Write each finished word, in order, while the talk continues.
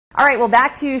All right, well,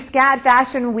 back to SCAD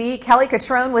Fashion Week. Kelly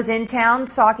Cutrone was in town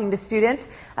talking to students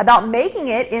about making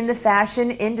it in the fashion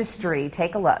industry.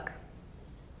 Take a look.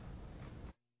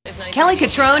 Kelly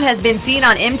Cutrone has been seen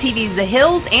on MTV's The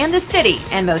Hills and The City,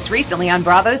 and most recently on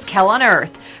Bravo's Hell on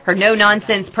Earth. Her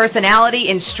no-nonsense personality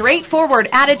and straightforward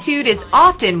attitude is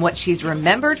often what she's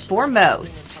remembered for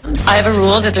most. I have a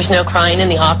rule that there's no crying in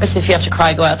the office. If you have to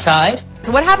cry, go outside.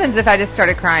 So what happens if I just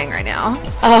started crying right now?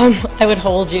 I would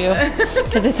hold you,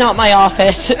 because it's not my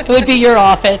office. It would be your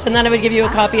office, and then I would give you a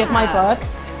copy of my book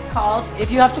called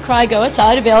If You Have to Cry, Go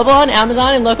Outside, available on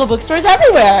Amazon and local bookstores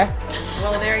everywhere.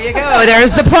 Well, there you go.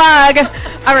 There's the plug.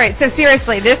 All right, so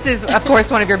seriously, this is, of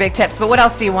course, one of your big tips, but what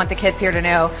else do you want the kids here to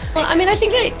know? Well, I mean, I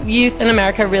think that youth in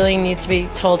America really needs to be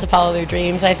told to follow their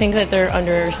dreams. I think that they're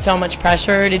under so much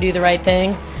pressure to do the right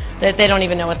thing that they don't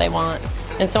even know what they want.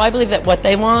 And so I believe that what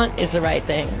they want is the right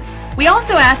thing. We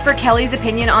also asked for Kelly's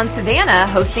opinion on Savannah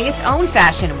hosting its own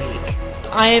Fashion Week.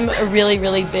 I'm a really,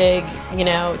 really big,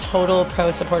 total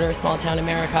pro supporter of small town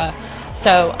America.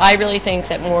 So I really think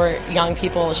that more young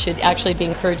people should actually be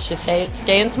encouraged to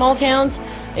stay in small towns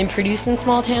and produce in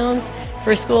small towns.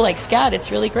 For a school like SCAD,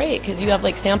 it's really great because you have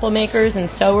like sample makers and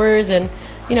sewers, and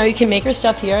you can make your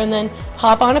stuff here and then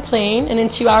hop on a plane, and in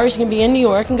 2 hours you can be in New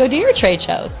York and go do your trade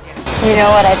shows. You know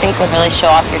what I think would really show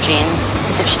off your jeans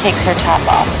is if she takes her top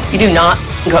off. You do not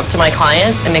go up to my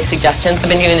clients and make suggestions. I've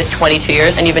been doing this 22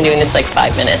 years and you've been doing this like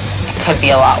 5 minutes. It could be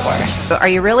a lot worse. Are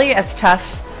you really as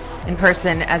tough in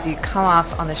person as you come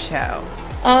off on the show?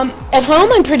 At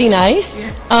home I'm pretty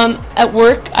nice. At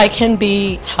work I can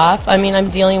be tough. I mean, I'm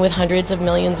dealing with hundreds of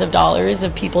millions of dollars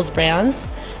of people's brands.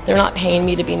 They're not paying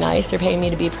me to be nice, they're paying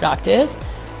me to be productive.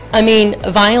 I mean,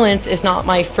 violence is not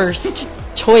my first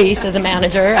choice as a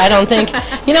manager. I don't think,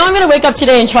 I'm going to wake up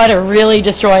today and try to really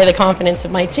destroy the confidence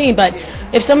of my team, but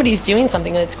if somebody's doing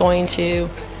something that's going to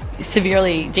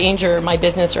severely danger my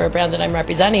business or a brand that I'm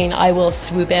representing, I will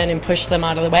swoop in and push them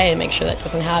out of the way and make sure that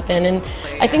doesn't happen. And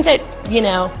I think that,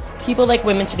 people like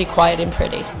women to be quiet and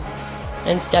pretty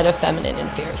instead of feminine and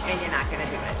fierce. And you're not going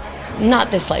to do it?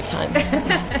 Not this lifetime.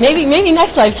 maybe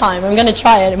next lifetime. I'm going to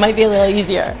try it. It might be a little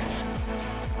easier.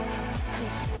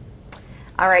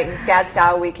 All right, and SCAD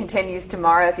Style Week continues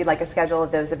tomorrow. If you'd like a schedule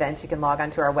of those events, you can log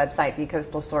on to our website,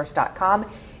 thecoastalsource.com.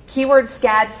 Keyword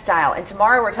SCAD Style. And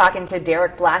tomorrow we're talking to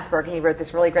Derek Blasberg, and he wrote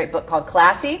this really great book called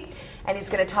Classy. And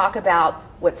he's going to talk about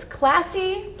what's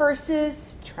classy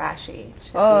versus trashy.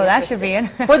 That should be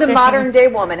interesting. For the modern day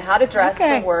woman, how to dress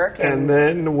for work. And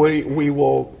then we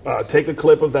will take a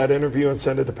clip of that interview and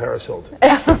send it to Paris Hilton.